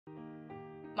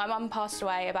My mum passed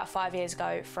away about 5 years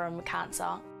ago from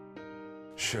cancer.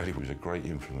 Shirley was a great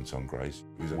influence on Grace.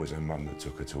 It was always her mum that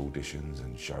took her to auditions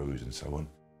and shows and so on.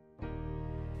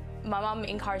 My mum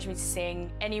encouraged me to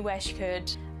sing anywhere she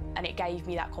could, and it gave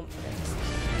me that confidence.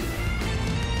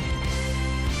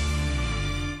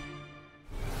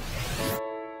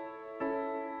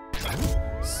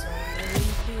 So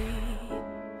lately,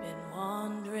 been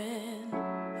wondering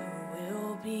who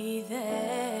will be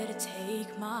there to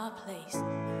take my place.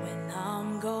 When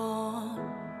I'm gone,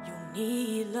 you'll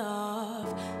need love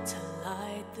to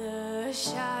light the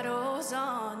shadows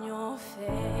on your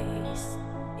face.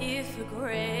 If a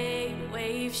great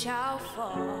wave shall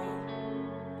fall,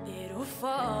 it'll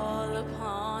fall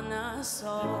upon us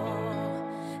all.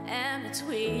 And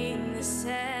between the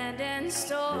sand and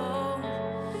stone,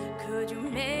 could you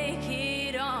make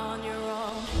it on your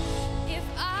own? If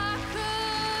I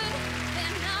could,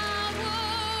 then I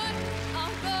would.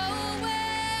 I'll go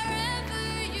wherever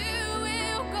you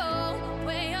will go,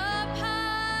 way up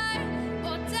high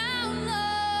or down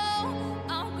low.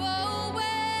 I'll go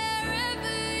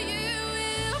wherever you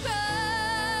will go.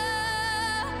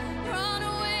 Run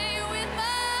away with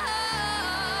my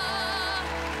heart,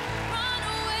 run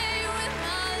away with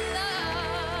my love.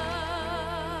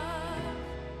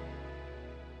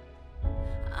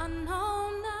 I know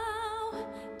now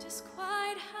just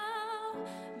quite how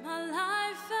my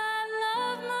life and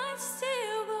love might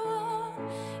still go on.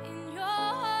 In your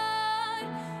heart,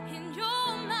 in your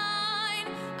mind,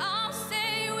 I'll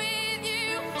stay with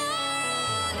you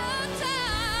all the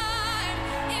time.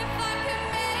 If I could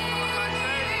make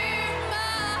you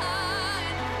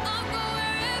mine, I'll go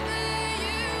wherever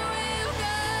you will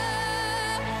go.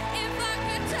 If I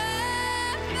could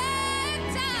turn back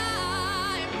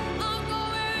time, I'll go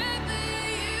wherever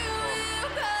you will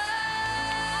go.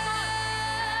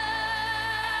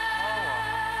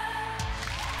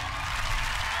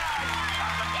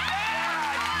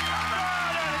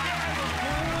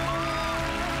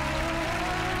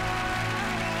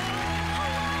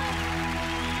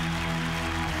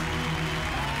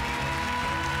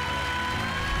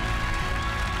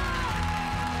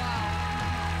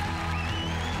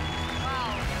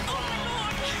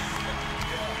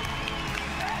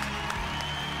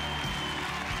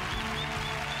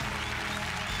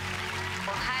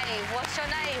 Well, hey, what's your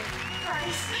name?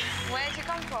 Grace. Where'd you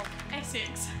come from?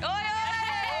 Essex. Oi, oi!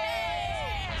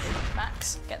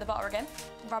 Max, get the butter again.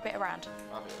 Rub it around.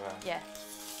 Rub it around. Yeah.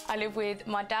 I live with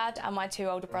my dad and my two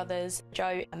older brothers,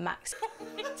 Joe and Max.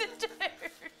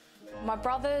 My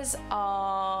brothers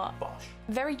are Bosh.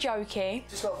 very jokey,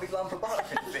 Just got a big lump of butter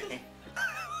in the thing.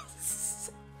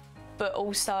 but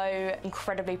also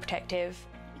incredibly protective.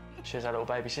 She's our little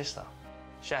baby sister.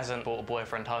 She hasn't brought a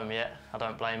boyfriend home yet. I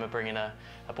don't blame her bringing a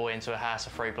boy into a house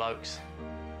of 3 blokes.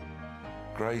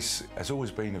 Grace has always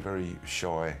been a very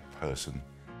shy person,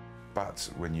 but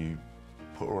when you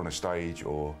put her on a stage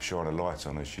or shine a light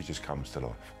on her, she just comes to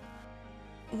life.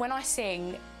 When I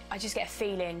sing, I just get a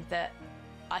feeling that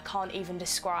I can't even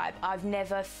describe. I've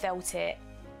never felt it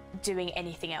doing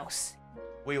anything else.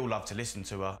 We all love to listen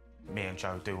to her. Me and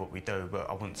Joe do what we do, but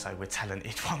I wouldn't say we're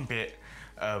talented one bit.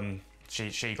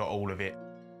 She got all of it.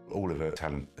 All of her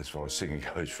talent as far as singing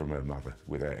goes from her mother,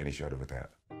 without any shadow of a doubt.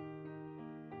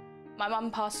 My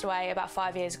mum passed away about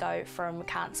 5 years ago from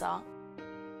cancer.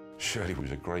 Shirley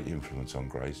was a great influence on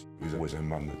Grace. It was always her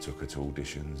mum that took her to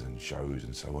auditions and shows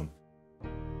and so on.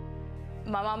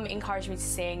 My mum encouraged me to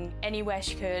sing anywhere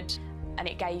she could, and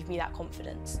it gave me that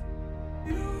confidence.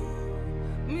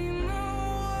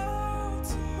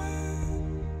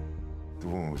 The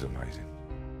woman was amazing.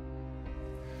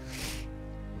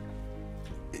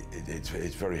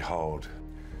 It's very hard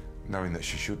knowing that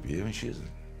she should be here and she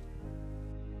isn't.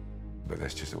 But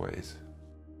that's just the way it is.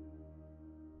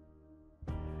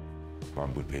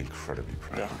 Mum would be incredibly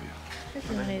proud of you.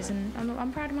 Everyone is, and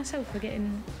I'm proud of myself for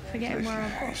getting where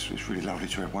I've got. It's really lovely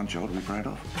to have one child to be proud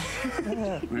of.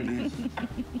 It really is.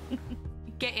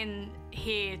 Getting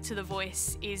here to The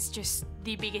Voice is just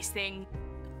the biggest thing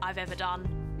I've ever done.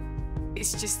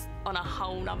 It's just on a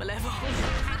whole nother level.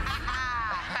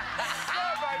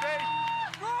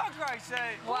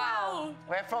 Wow.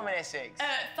 Where from in Essex?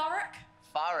 Thurrock.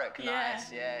 Thurrock, Yeah.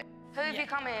 nice, yeah. Who have you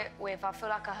come here with? I feel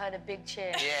like I heard a big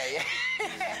cheer. Yeah.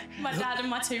 My dad and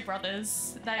my two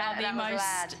brothers. They are That was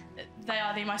loud. They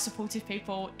are the most supportive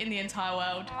people in the entire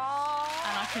world. Oh.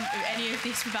 And I couldn't do any of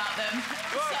this without them.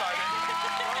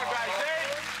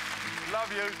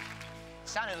 Love you.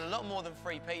 Sounded a lot more than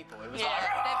 3 people. It was Yeah,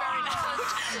 like... they're very loud.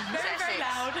 Very, very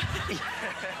loud.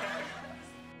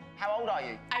 How old are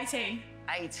you? 18.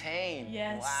 18?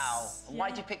 Yes. Wow. And why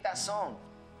did you pick that song?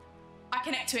 I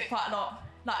connect to it quite a lot.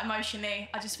 like emotionally.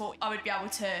 I just thought I would be able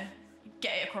to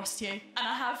get it across to you, and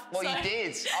I have. Well, so. you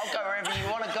did. I'll go wherever you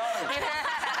want to go.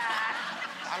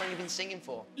 How long have you been singing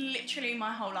for? Literally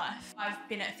my whole life. I've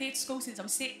been at theatre school since I'm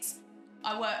 6.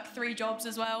 I work 3 jobs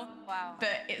as well. Wow.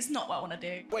 But it's not what I want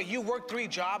to do. Wait, you work 3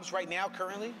 jobs right now,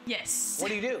 currently? Yes. What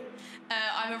do you do?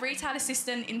 I'm a retail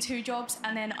assistant in 2 jobs,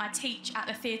 and then I teach at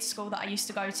the theatre school that I used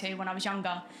to go to when I was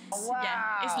younger. Oh, wow.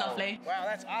 Yeah, it's lovely. Wow,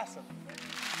 that's awesome.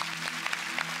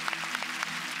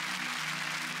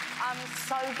 I'm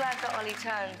so glad that Olly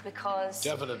turned because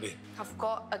Definitely. I've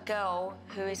got a girl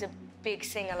who is a big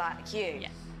singer like you. Yeah.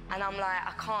 And I'm like,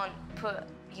 I can't put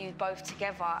you both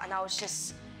together. And I was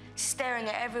just staring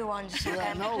at everyone, just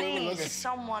Yeah, going, no, we were please, looking.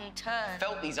 someone turn.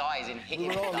 Felt these eyes in hitting.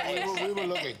 We were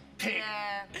looking.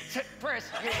 Yeah.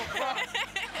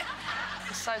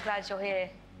 I'm so glad you're here.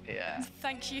 Yeah.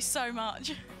 Thank you so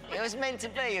much. It was meant to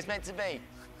be. It was meant to be.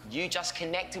 You just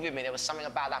connected with me. There was something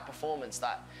about that performance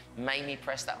that made me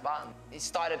press that button. It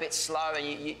started a bit slow, and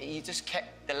you just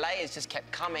kept, the layers just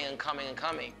kept coming and coming and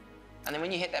coming. And then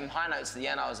when you hit them high notes at the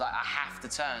end, I was like, I have to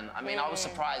turn. I mean, I was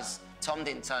surprised Tom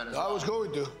didn't turn as well. I was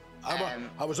going to.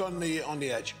 I was on the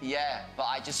edge. Yeah, but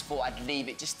I just thought I'd leave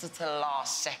it just to the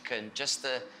last second, just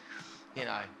to, you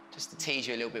know, just to tease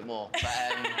you a little bit more. But,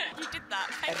 You did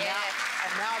that. And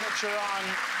now that you're on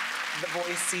The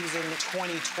Voice season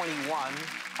 2021,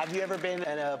 have you ever been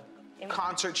in a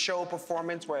concert show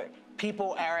performance where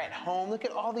people are at home? Look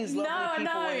at all these lovely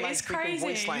people in like it's freaking crazy.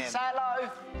 Voice Land. say hello.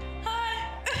 Hi.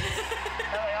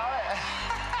 There we are.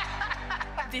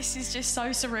 This is just so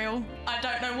surreal. I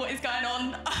don't know what is going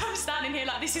on. I'm standing here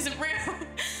like this isn't real.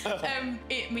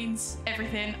 It means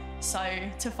everything. So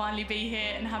to finally be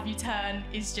here and have you turn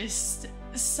is just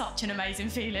such an amazing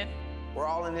feeling. We're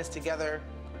all in this together.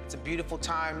 It's a beautiful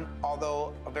time,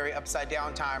 although a very upside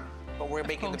down time, but we're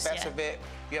making the best of it.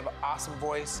 You have an awesome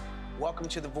voice. Welcome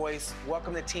to The Voice.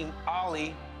 Welcome to Team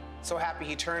Olly. So happy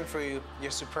he turned for you.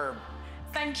 You're superb.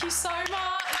 Thank you so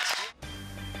much.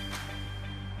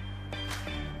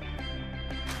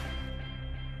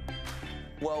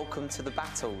 Welcome to the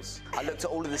battles. I looked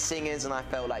at all of the singers and I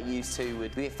felt like you two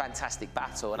would be a fantastic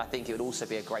battle, and I think it would also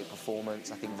be a great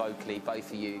performance. I think vocally,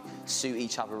 both of you suit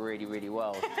each other really, really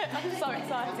well. I'm so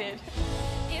excited.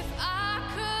 If I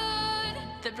could,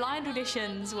 The blind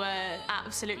auditions were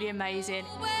absolutely amazing.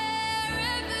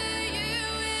 wherever you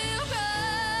will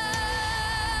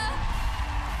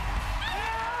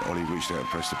go. Olly reached out and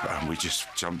pressed the button. We just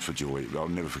jumped for joy. I'll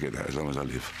never forget that as long as I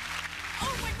live.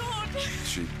 Oh my God.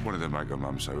 She wanted to make her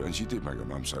mum so, and she did make her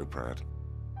mum so proud.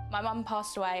 My mum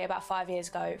passed away about 5 years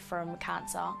ago from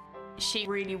cancer. She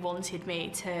really wanted me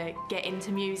to get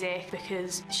into music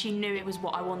because she knew it was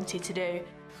what I wanted to do.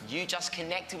 You just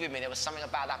connected with me. There was something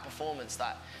about that performance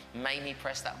that made me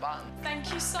press that button.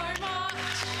 Thank you so much.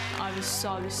 I was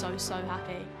so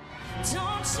happy.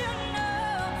 Don't you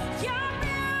know you're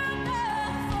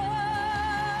beautiful?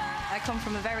 I come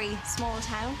from a very small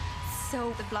town,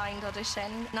 so the blind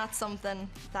audition, not something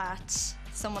that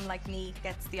someone like me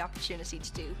gets the opportunity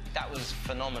to do. That was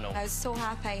phenomenal. I was so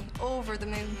happy, over the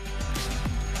moon.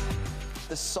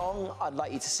 The song I'd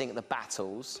like you to sing at the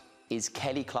battles is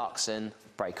Kelly Clarkson,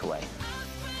 Breakaway.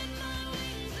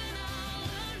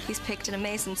 He's picked an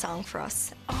amazing song for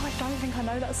us. Oh, I don't think I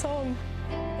know that song.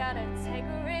 Gotta take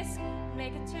a risk,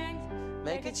 make a change.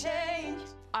 Make a change.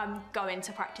 I'm going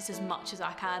to practice as much as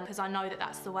I can because I know that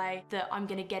that's the way that I'm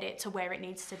going to get it to where it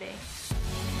needs to be.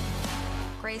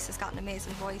 Grace has got an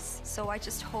amazing voice, so I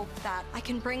just hope that I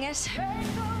can bring it.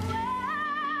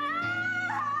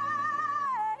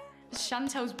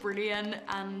 Chantel's brilliant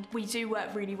and we do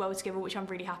work really well together, which I'm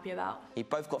really happy about. You've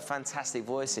both got fantastic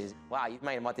voices. Wow, you've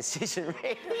made my decision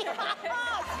really.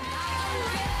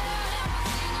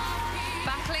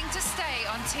 Battling to stay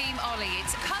on Team Olly,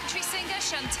 it's country singer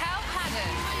Chantel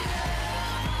Padden.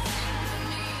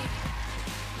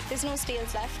 There's no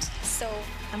steals left, so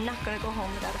I'm not going to go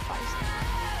home without a fight.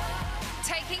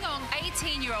 Taking on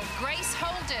 18-year-old Grace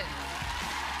Holden.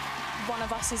 One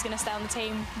of us is going to stay on the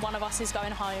team, one of us is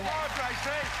going home.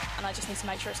 And I just need to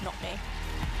make sure it's not me.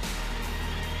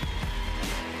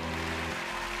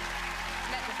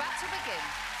 Let the battle begin.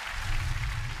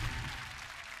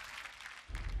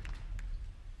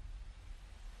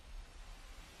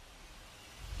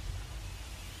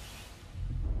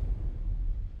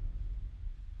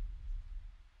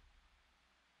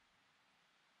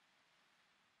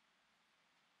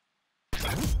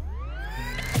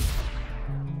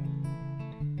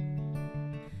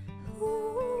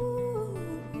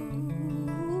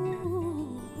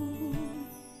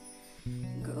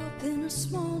 Grew up in a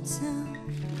small town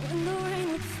when the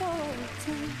rain would fall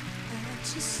down. I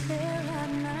just stare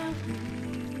right now.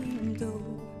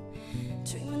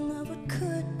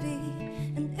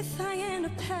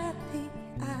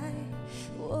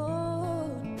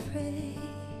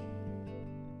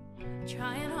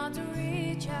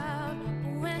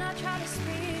 to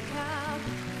speak out.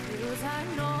 Feels like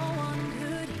no one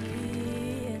could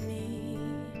hear me.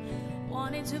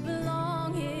 Wanted to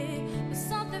belong here, but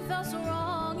something felt so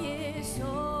wrong here. So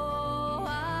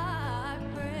I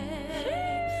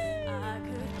pray I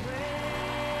could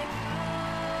break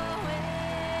away.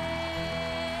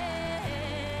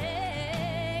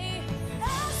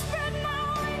 I'll spread my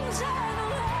wings and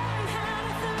learn how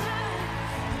to fly.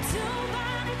 Do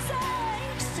what it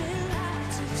takes till I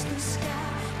touch the sky.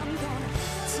 I'm gonna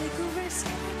take a risk,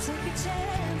 take a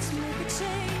chance, make a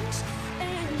change,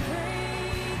 and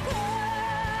break away.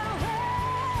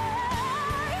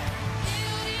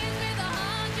 Buildings with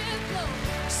 100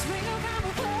 floors, swing around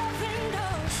with open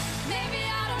doors. Maybe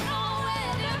I don't know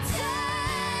where to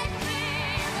take me,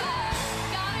 but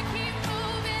gotta keep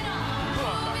moving on,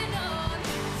 moving on.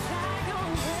 Fly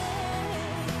away,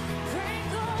 break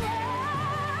away.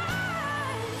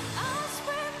 I'll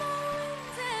spread my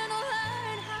wings and I'll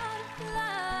learn how to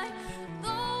fly.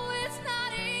 Though it's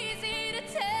not easy to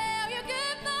tell you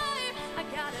goodbye, I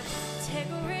gotta take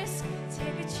a risk,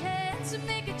 take a chance, and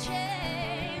make a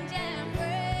change and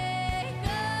break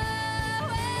away.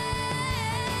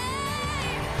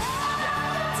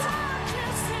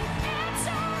 Darkness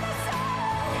into the sun.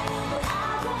 I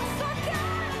won't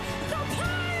forget the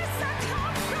place I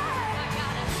come from. I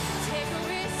gotta take a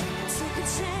risk, take a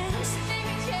chance, make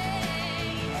a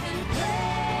change, and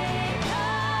break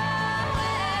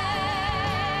away.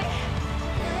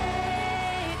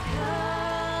 Break away.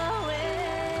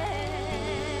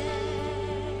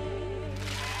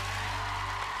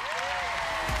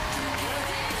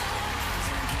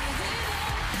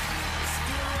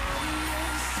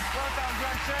 Well done,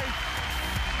 Gracie.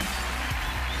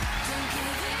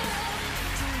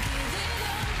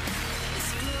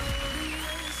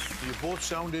 You both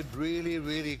sounded really,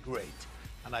 really great,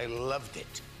 and I loved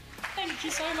it. Thank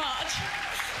you so much.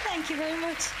 Thank you very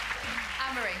much.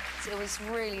 Anne-Marie. It was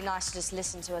really nice to just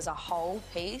listen to as a whole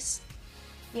piece.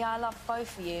 Yeah, I love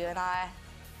both of you, and I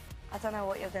don't know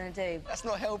what you're going to do. That's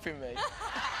not helping me.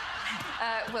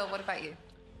 Will, what about you?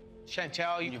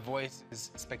 Chantel, your voice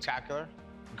is spectacular.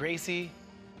 Gracie,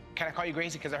 can I call you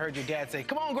Gracie? Because I heard your dad say,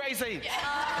 "Come on, Gracie!"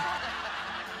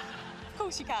 Of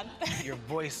course you can. Your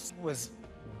voice was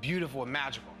beautiful and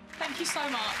magical. Thank you so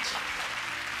much.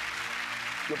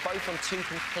 You're both on two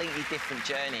completely different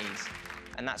journeys,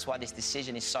 and that's why this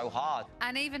decision is so hard.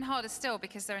 And even harder still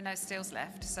because there are no steals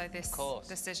left, so this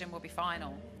decision will be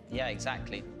final. Yeah,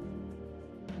 exactly.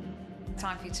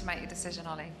 Time for you to make your decision,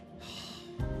 Olly.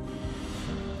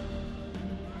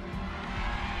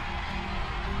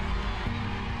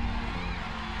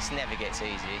 This never gets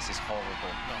easy. This is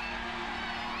horrible.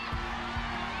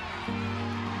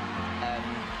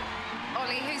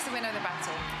 Olly, who's the winner of the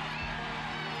battle?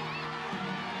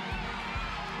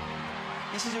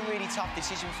 This is a really tough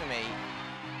decision for me.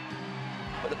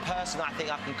 But the person I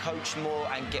think I can coach more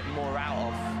and get more out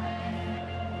of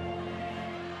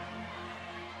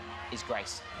is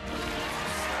Grace.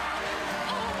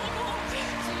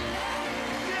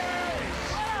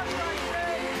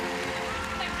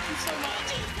 Thank you so much.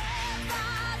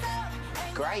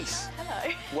 Grace.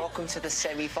 Hello. Welcome to the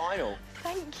semi-final.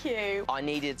 Thank you. I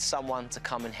needed someone to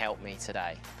come and help me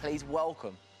today. Please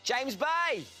welcome James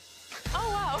Bay. Oh,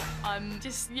 wow. I'm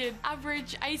just your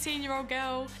average 18-year-old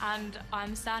girl, and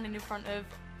I'm standing in front of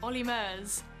Olly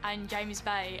Murs and James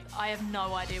Bay. I have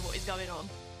no idea what is going on.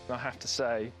 I have to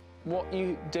say, what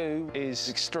you do is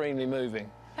extremely moving.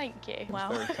 Thank you. Wow.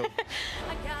 Very cool.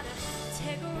 I gotta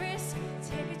take a risk,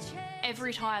 take a chance.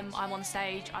 Every time I'm on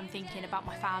stage, I'm thinking about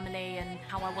my family and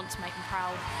how I want to make them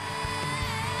proud.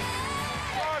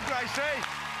 Oh, Gracie!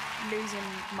 Losing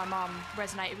my mum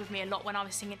resonated with me a lot when I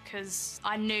was singing because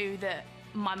I knew that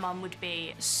my mum would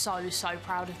be so, so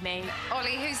proud of me.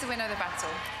 Olly, who's the winner of the battle?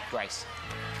 Grace.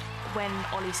 When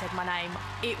Olly said my name,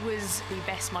 it was the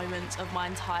best moment of my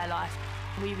entire life.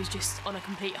 We was just on a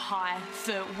complete high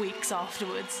for weeks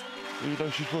afterwards. You know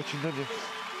she's watching, don't you?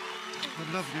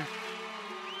 I love you.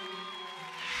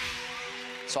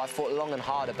 So I thought long and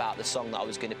hard about the song that I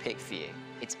was going to pick for you.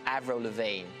 It's Avril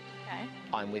Lavigne, Okay.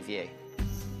 I'm With You.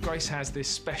 Grace has this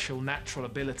special natural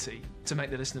ability to make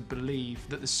the listener believe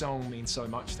that the song means so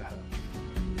much to her.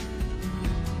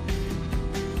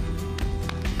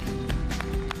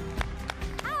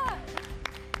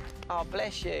 Oh,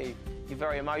 bless you. You're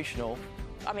very emotional.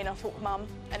 I mean, I thought Mum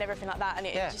and everything like that, and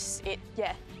it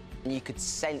yeah. And you could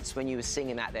sense when you were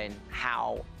singing that then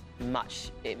how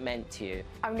much it meant to you.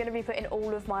 I'm going to be putting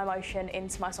all of my emotion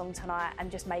into my song tonight and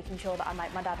just making sure that I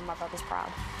make my dad and my brothers proud.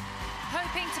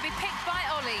 Hoping to be picked by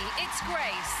Olly, it's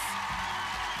Grace.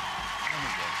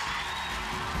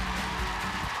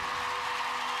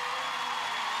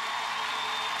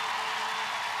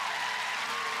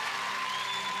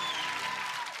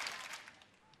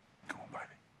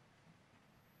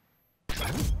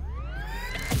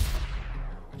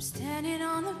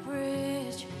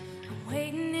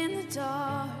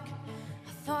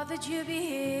 that you'd be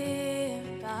here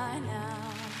by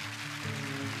now.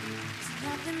 It's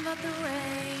nothing but the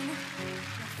rain, my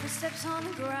footsteps on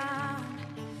the ground.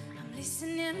 I'm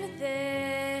listening, but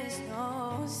there's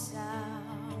no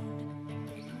sound.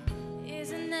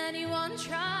 Isn't anyone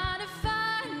trying to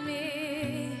find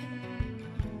me?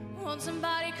 Won't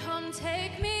somebody come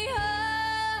take me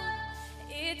home?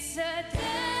 It's a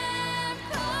damn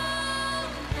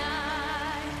cold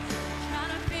night, trying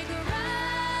to figure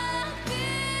out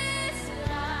this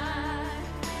life.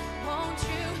 Won't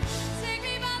you take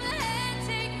me by the hand,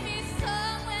 take me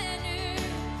somewhere new?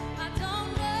 I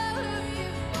don't know who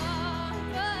you are,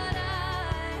 but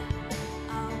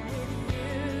I'm with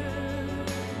you.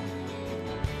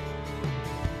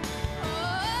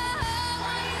 Oh,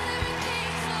 why is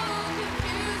everything so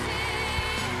confusing?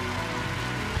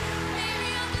 Maybe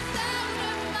I'm just out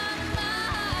of my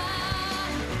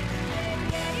mind.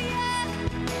 Yeah, yeah,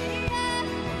 yeah, yeah,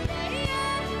 yeah,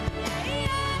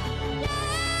 yeah,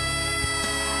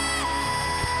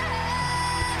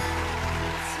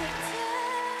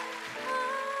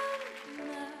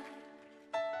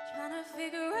 trying to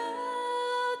figure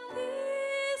out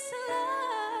this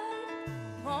life.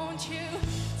 Won't you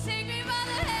take me by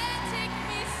the hand, take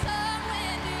me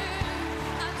somewhere new?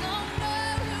 I don't know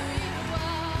who you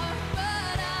are,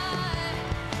 but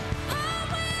I'm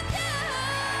with you.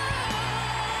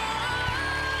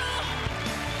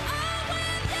 I'm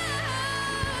with you.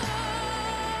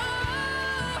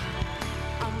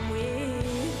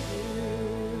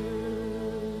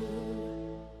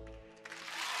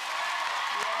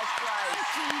 Yes,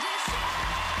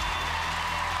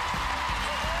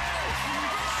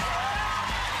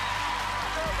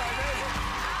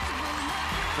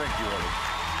 Thank you, Olly.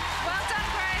 Well done,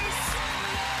 Grace.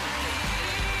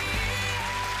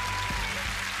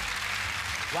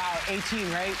 Wow,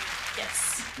 18, right?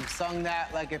 Yes. You sung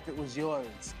that like if it was yours.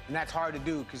 And that's hard to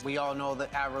do because we all know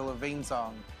the Avril Lavigne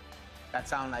song. That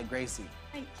sounded like Gracie.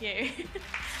 Thank you.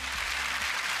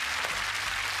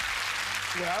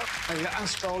 Well, I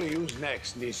asked Olly who's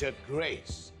next, and he said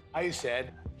Grace. I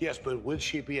said, yes, but will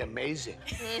she be amazing?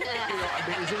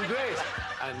 Amazing Grace.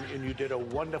 And you did a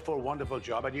wonderful, wonderful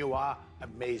job, and you are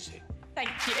amazing. Thank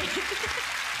you.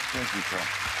 Thank you, Tom.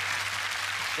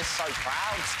 Just so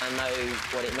proud. I know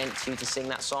what it meant to you to sing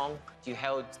that song. You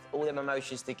held all them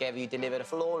emotions together. You delivered a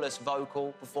flawless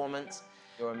vocal performance.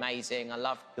 You're amazing. I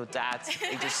love your dad.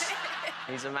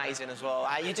 He's amazing as well.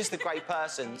 You're just a great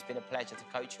person. It's been a pleasure to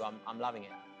coach you. I'm loving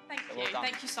it. Thank So you. well done.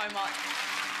 Thank you so much.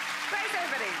 Grace,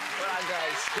 everybody. Well done,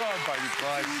 Grace. Go on, baby,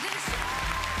 Grace.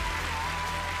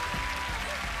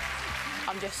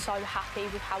 I'm just so happy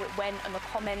with how it went and the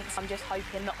comments. I'm just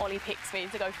hoping that Olly picks me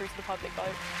to go through to the public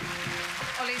vote.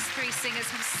 Olly's three singers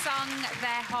have sung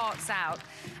their hearts out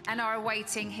and are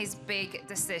awaiting his big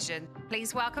decision.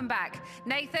 Please welcome back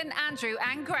Nathan, Andrew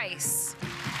and Grace.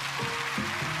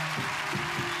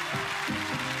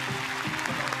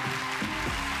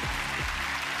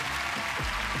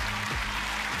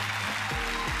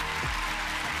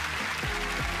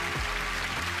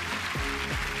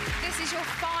 This is your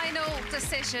final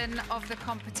decision of the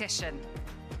competition.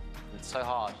 It's so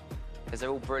hard because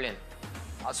they're all brilliant.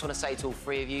 I just want to say to all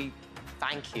three of you,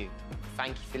 thank you.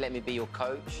 Thank you for letting me be your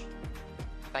coach.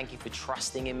 Thank you for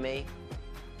trusting in me.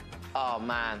 Oh,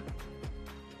 man.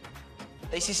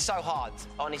 This is so hard.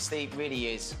 Honestly, it really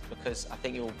is, because I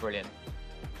think you're all brilliant.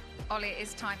 Olly, it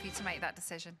is time for you to make that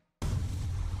decision.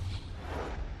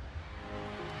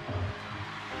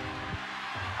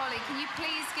 Olly, can you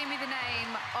please give me the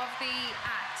name of the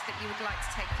act that you would like to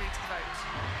take through to the vote?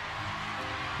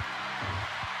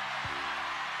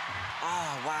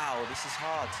 Oh, wow, this is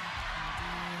hard.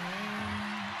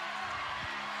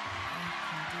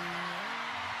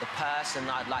 The person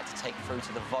that I'd like to take through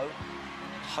to the vote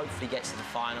hopefully gets to the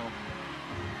final.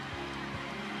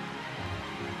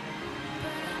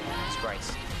 It's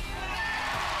Grace.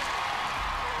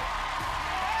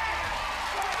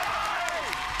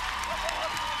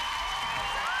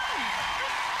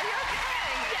 Are you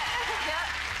okay? Yeah.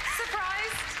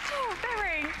 Surprised? Oh,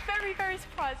 very, very, very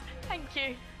surprised. Thank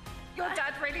you. Your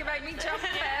dad really made me jump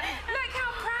then. Look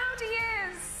how proud he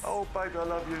is. Oh, baby, I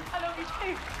love you. I love you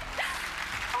too.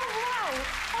 Oh, wow.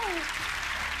 Oh.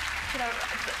 You know,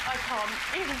 I can't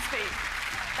even speak.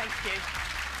 Thank you.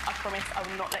 I promise I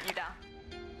will not let you down.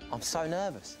 I'm so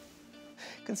nervous.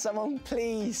 Can someone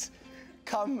please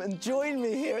come and join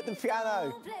me here at the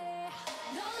piano?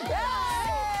 Yay!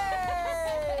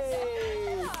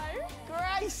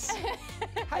 Grace!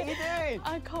 How you doing?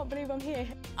 I can't believe I'm here.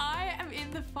 I am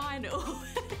in the final.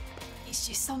 It's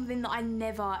just something that I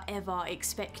never, ever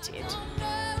expected.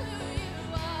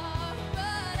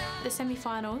 The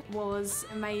semi-final was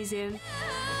amazing.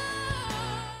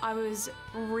 I was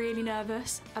really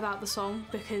nervous about the song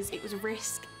because it was a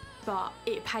risk, but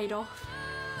it paid off.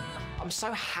 I'm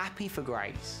so happy for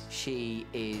Grace. She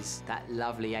is that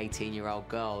lovely 18-year-old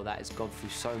girl that has gone through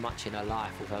so much in her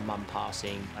life with her mum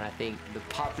passing, and I think the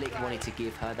public wanted to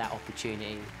give her that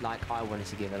opportunity like I wanted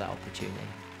to give her that opportunity.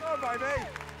 Oh, baby!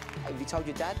 Have you told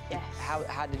your dad? Yes.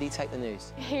 How did he take the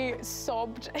news? He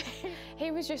sobbed.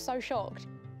 He was just so shocked.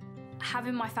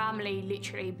 Having my family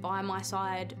literally by my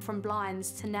side from Blinds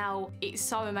to now, it's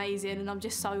so amazing, and I'm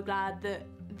just so glad that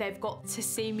they've got to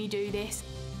see me do this.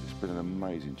 It's been an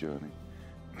amazing journey.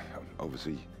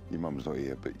 Obviously, your mum's not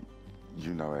here, but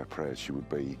you know how proud she would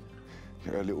be.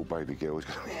 Her little baby girl is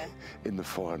going to be in the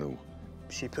final.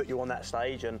 She put you on that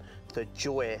stage, and the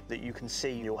joy that you can see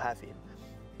you're having,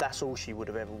 that's all she would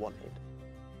have ever wanted.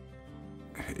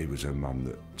 It was her mum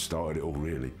that started it all,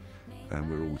 really, and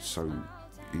we're all so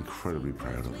incredibly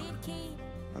proud of her.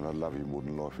 And I love you more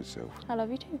than life itself. I love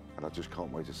you too. And I just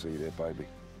can't wait to see you there, baby.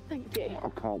 Thank you. I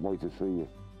can't wait to see you.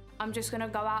 I'm just going to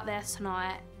go out there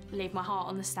tonight, leave my heart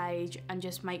on the stage, and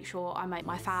just make sure I make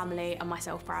my family and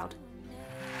myself proud.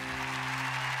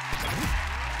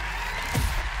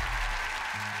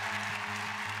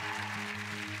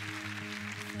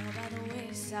 Fell by the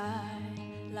wayside,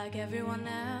 like everyone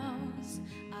else.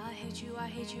 I hate you, I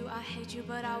hate you, I hate you,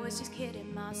 but I was just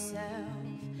kidding myself.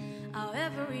 How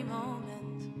every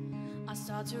moment I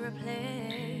start to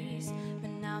replace,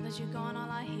 but now that you're gone, all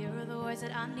I hear are the words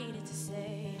that I needed to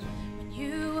say. When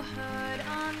you hurt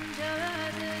under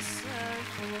the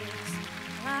surface,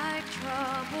 like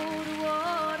troubled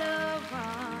water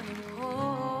running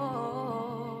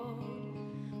cold.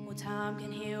 Well, time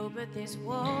can heal, but this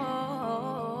won't.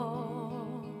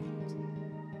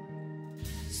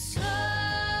 So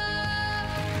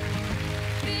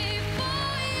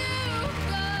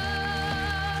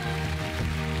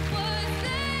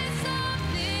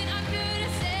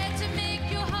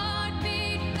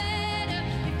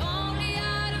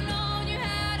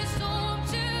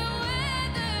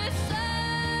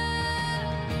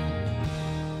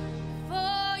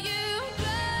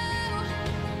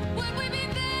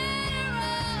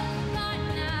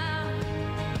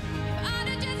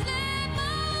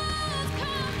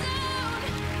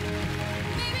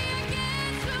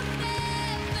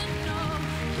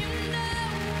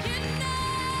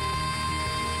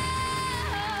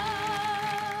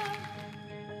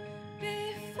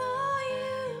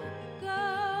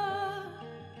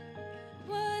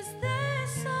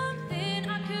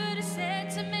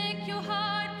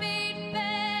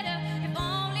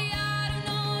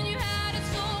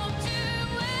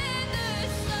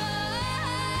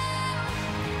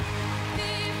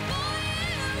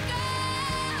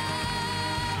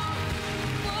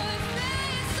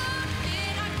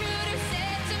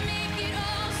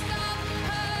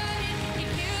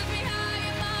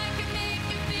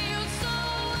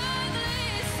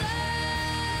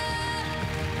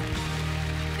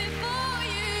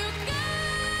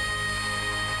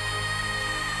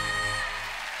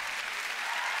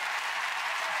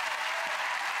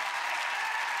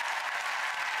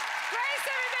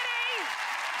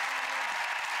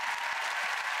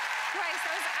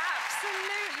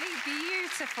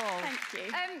Beautiful. Thank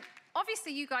you.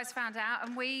 Obviously, you guys found out,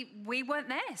 and we weren't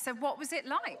there. So, what was it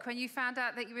like when you found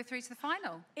out that you were through to the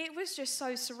final? It was just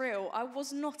so surreal. I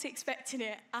was not expecting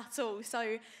it at all.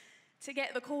 So, to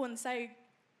get the call and say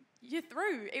you're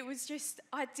through, it was just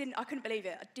I couldn't believe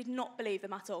it. I did not believe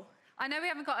them at all. I know we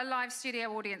haven't got a live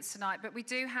studio audience tonight, but we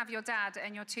do have your dad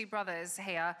and your two brothers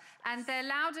here, and they're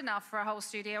loud enough for a whole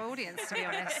studio audience, to be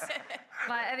honest.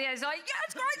 Like, at the end, it's like,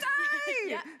 yes, Gracie!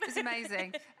 Yeah. It's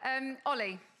amazing.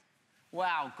 Ollie.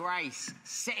 Wow, Grace,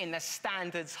 setting the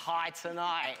standards high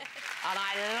tonight, and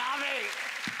I love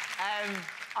it.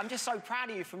 I'm just so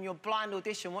proud of you from your blind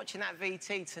audition, watching that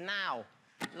VT to now.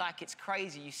 Like, it's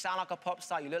crazy. You sound like a pop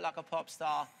star, you look like a pop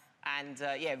star, and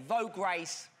yeah, vote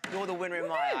Grace. You're the winner in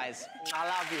my eyes. I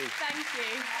love you. Thank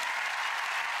you.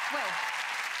 Will.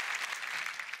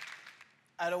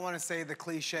 I don't want to say the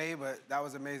cliche, but that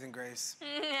was amazing, Grace.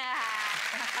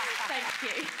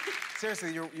 Thank you.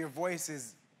 Seriously, your voice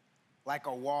is like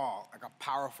a wall, like a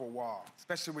powerful wall.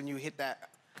 Especially when you hit that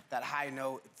high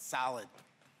note, it's solid.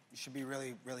 You should be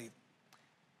really, really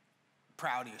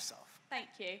proud of yourself. Thank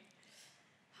you.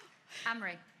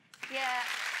 Anne-Marie. Yeah,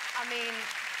 I mean,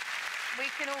 we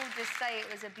can all just say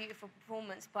it was a beautiful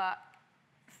performance, but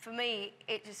for me,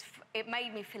 it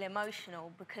made me feel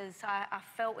emotional because I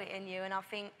felt it in you, and I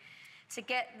think to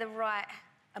get the right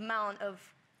amount of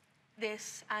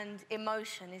this and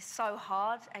emotion is so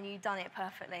hard, and you've done it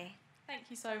perfectly. Thank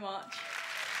you so much.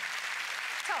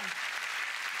 Tom.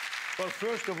 Well,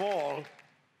 first of all,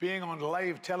 being on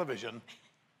live television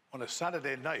on a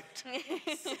Saturday night.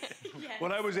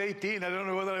 When I was 18, I don't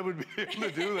know whether I would be able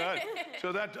to do that.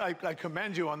 So that I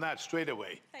commend you on that straight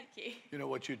away. Thank you. You know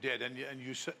what you did, and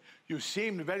you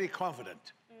seemed very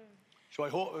confident. So I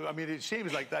hope, I mean, it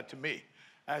seems like that to me,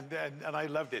 and I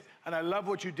loved it. And I love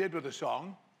what you did with the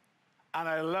song, and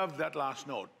I love that last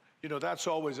note. You know, that's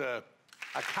always a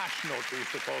cash note, we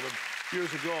used to call them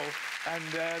years ago, and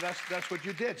that's what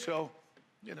you did. So,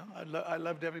 you know, I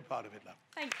loved every part of it, love.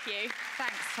 Thank you.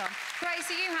 Thanks, Tom. Grace,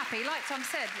 are you happy? Like Tom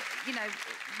said, you know,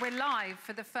 we're live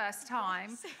for the first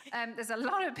time. There's a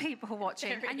lot of people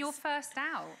watching, and you're first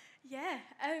out. Yeah,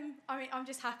 I mean, I'm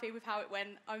just happy with how it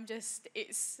went.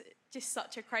 It's just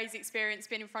such a crazy experience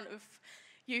being in front of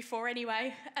you four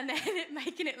anyway, and then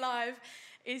making it live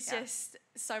is just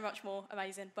so much more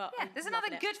amazing. But yeah, there's another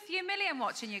good few million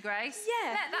watching you, Grace.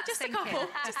 Yeah, Let that just a sink couple, in.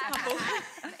 just a couple.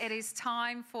 It is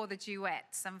time for the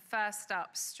duets, and first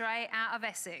up, straight out of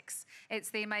Essex,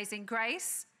 it's the amazing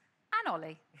Grace and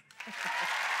Olly.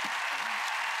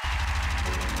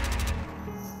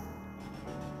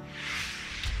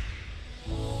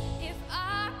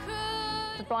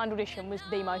 The blind audition was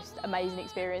the most amazing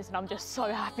experience, and I'm just so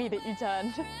happy that you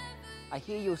turned. I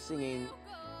hear you're singing.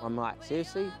 I'm like,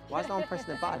 seriously? Why is no one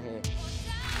pressing the button here?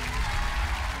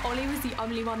 Olly was the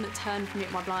only one that turned for me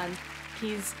at my blind.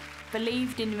 He's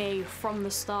believed in me from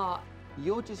the start.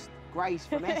 You're just Grace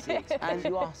from Essex, and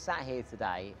you are sat here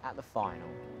today at the final.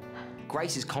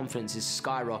 Grace's confidence has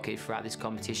skyrocketed throughout this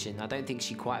competition. I don't think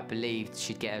she quite believed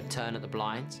she'd get a turn at the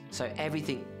blinds. So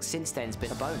everything since then has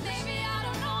been a bonus.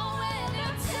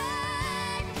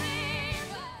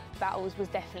 Battles was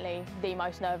definitely the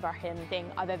most nerve-wracking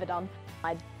thing I've ever done.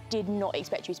 I did not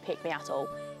expect you to pick me at all.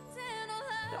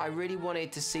 I really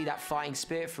wanted to see that fighting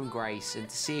spirit from Grace and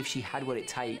to see if she had what it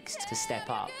takes to step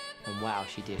up. And wow,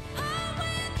 she did.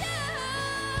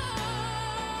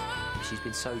 She's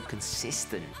been so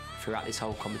consistent throughout this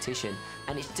whole competition.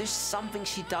 And it's just something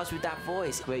she does with that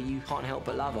voice where you can't help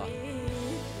but love her.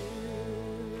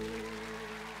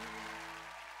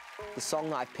 The song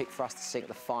that I picked for us to sing at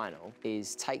the final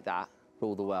is Take That,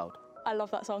 Rule the World. I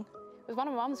love that song. It was one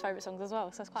of my mum's favourite songs as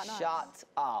well, so it's quite nice. Shut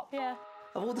up. Yeah.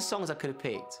 Of all the songs I could have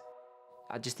picked,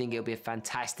 I just think it'll be a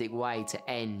fantastic way to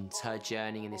end her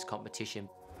journey in this competition.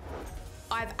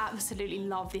 I've absolutely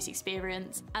loved this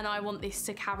experience, and I want this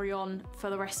to carry on for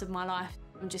the rest of my life.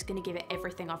 I'm just going to give it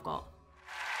everything I've got.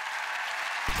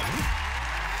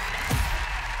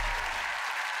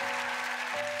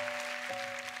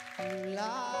 You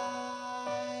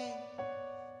light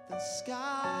the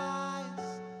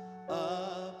skies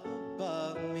up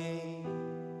above me.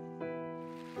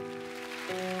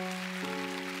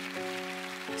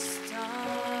 Star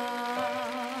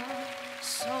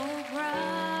so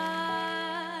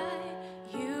bright,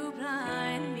 you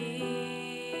blind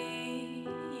me.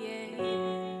 Yeah.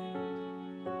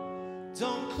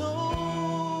 Don't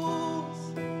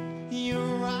close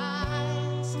your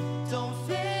eyes, don't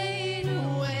fade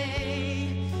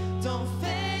away, don't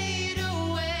fade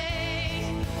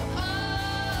away. Oh,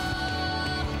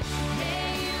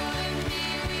 yeah, you and me,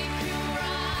 we can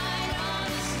ride on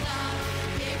the star.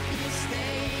 If you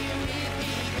stay with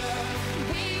me, girl,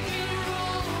 we can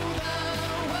rule the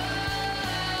world.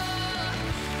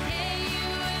 Yeah, you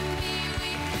and me,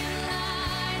 we can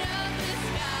light up the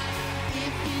sky.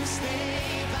 If you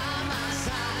stay by my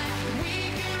side, we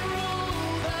can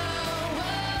rule the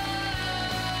world.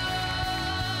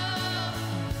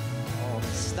 All the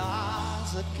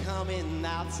stars are coming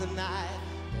out tonight.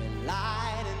 They're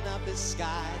lighting up the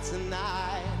sky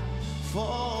tonight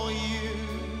for you,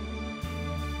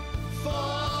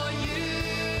 for you.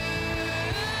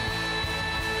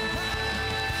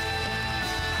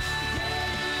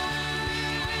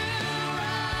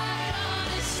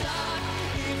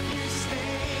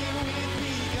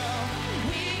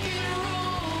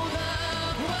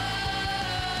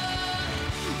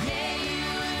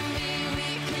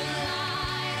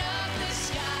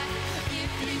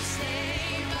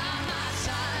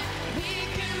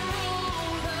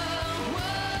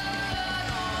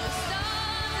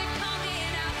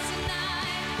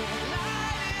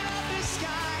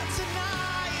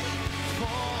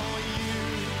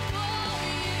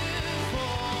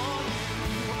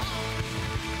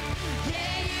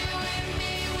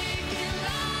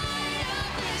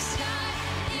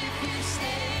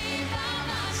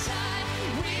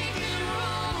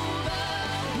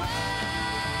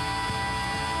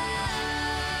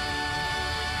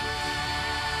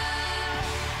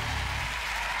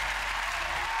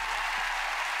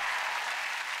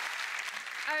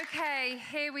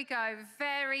 here we go.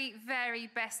 Very, very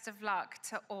best of luck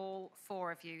to all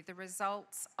 4 of you. The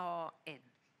results are in.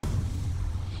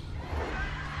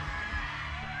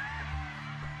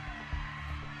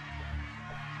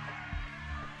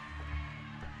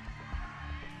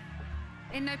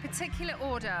 In no particular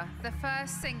order, the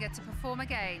first singer to perform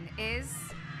again is...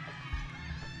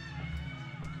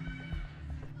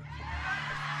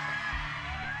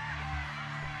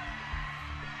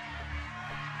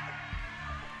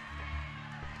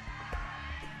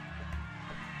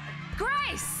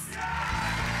 Grace!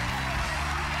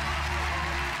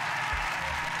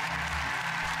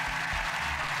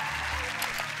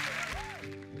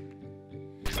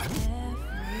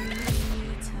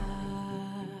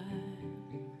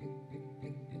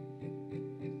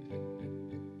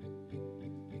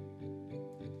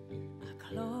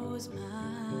 Close my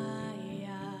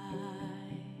eyes.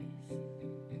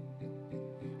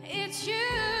 It's you.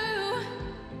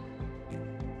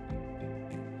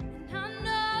 And I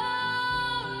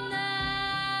know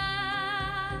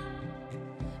now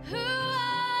who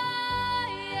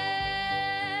I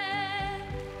am.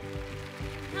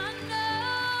 I know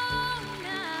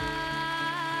now.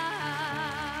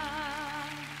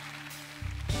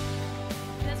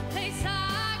 There's a place I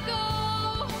go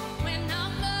when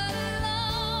I'm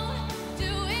alone.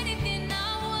 Do anything I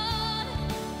want,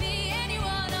 be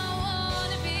anyone I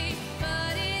wanna be.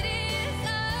 But it is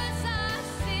us I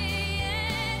see,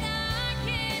 and I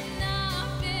cannot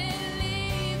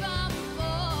believe I'm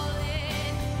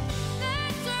falling.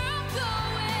 That's where I'm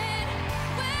going.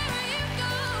 Where are you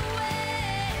going?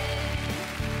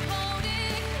 Hold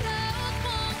it close,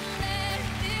 won't let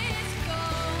this go.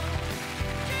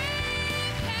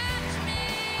 Dream catch me,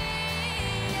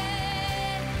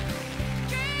 yeah.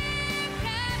 Dream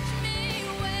catch me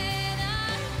when I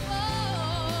fall,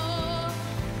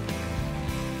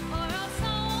 or else I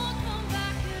won't come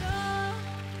back at all.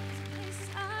 There's a place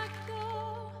I go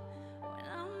when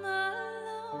I'm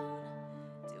alone.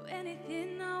 Do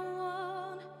anything I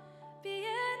want, be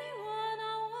anyone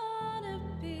I wanna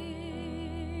be.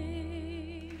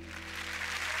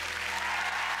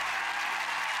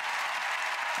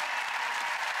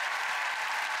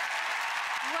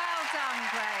 Well done,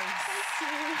 Grace. Thank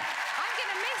you. I'm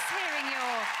going to miss hearing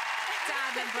your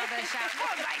dad and brother shout,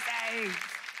 "What did I do?"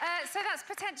 So that's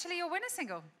potentially your winner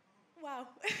single. Wow.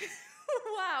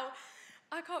 Wow.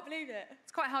 I can't believe it.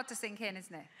 It's quite hard to sink in,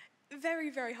 isn't it? Very,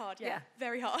 very hard, yeah. Yeah.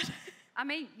 Very hard. I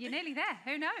mean, you're nearly there.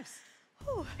 Who knows?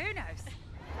 Who knows?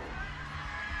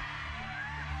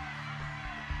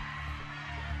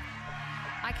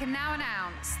 I can now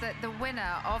announce that the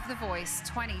winner of The Voice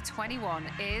 2021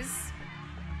 is...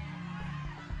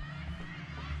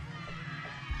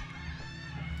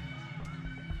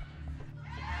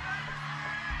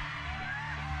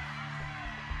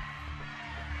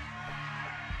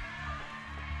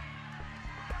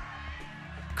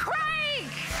 Craig!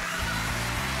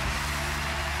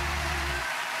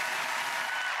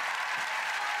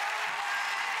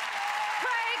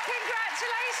 Craig,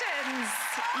 congratulations!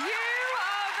 You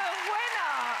are the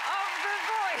winner of The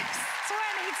Voice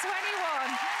 2021.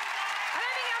 I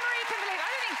don't think Anne-Marie can believe it. I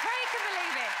don't think Craig can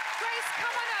believe it. Grace,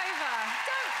 come on over.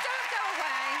 Don't go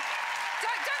away.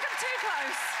 Don't come too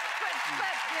close.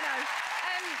 But you know,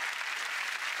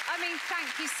 I mean,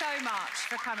 thank you so much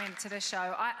for coming to the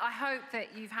show. I hope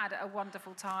that you've had a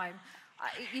wonderful time.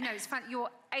 You know, it's fun. You're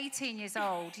 18 years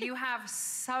old. You have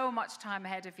so much time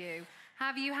ahead of you.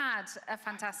 Have you had a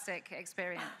fantastic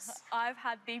experience? I've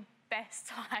had the best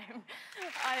time.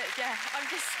 Yeah, I'm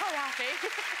just so happy.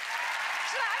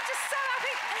 I'm just so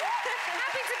happy.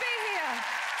 Happy to be here.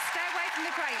 Stay away from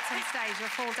the crates on stage. You'll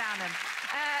fall down them.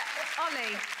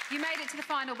 Olly, you made it to the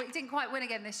final, but you didn't quite win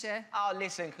again this year. Oh,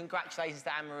 listen, congratulations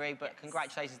to Anne-Marie, but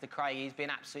congratulations to Craig. He's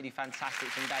been absolutely fantastic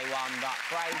from day one. But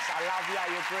Grace, I love you.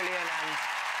 You're brilliant. And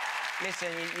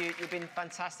listen, you've been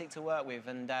fantastic to work with.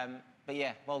 And but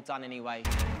yeah, well done anyway.